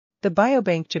The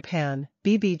BioBank Japan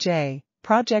 (BBJ)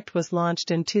 project was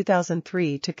launched in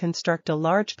 2003 to construct a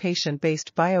large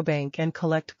patient-based biobank and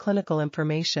collect clinical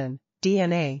information,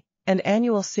 DNA, and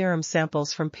annual serum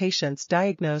samples from patients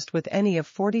diagnosed with any of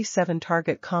 47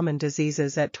 target common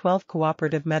diseases at 12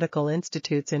 cooperative medical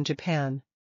institutes in Japan.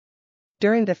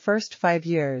 During the first 5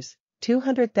 years,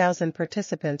 200,000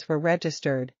 participants were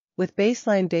registered, with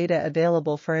baseline data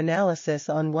available for analysis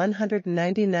on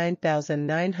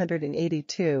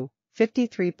 199,982,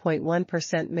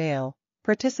 53.1% male,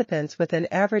 participants with an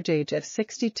average age of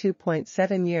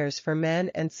 62.7 years for men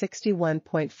and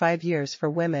 61.5 years for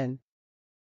women.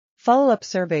 Follow-up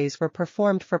surveys were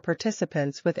performed for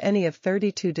participants with any of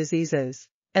 32 diseases,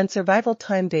 and survival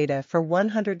time data for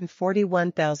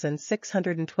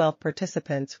 141,612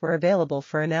 participants were available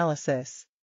for analysis.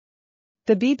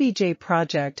 The BBJ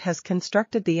project has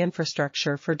constructed the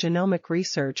infrastructure for genomic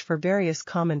research for various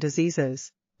common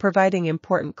diseases, providing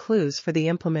important clues for the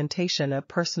implementation of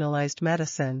personalized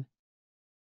medicine.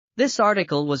 This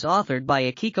article was authored by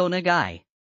Akiko Nagai.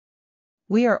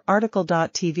 We are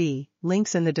RTCLTV,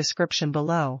 links in the description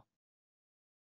below.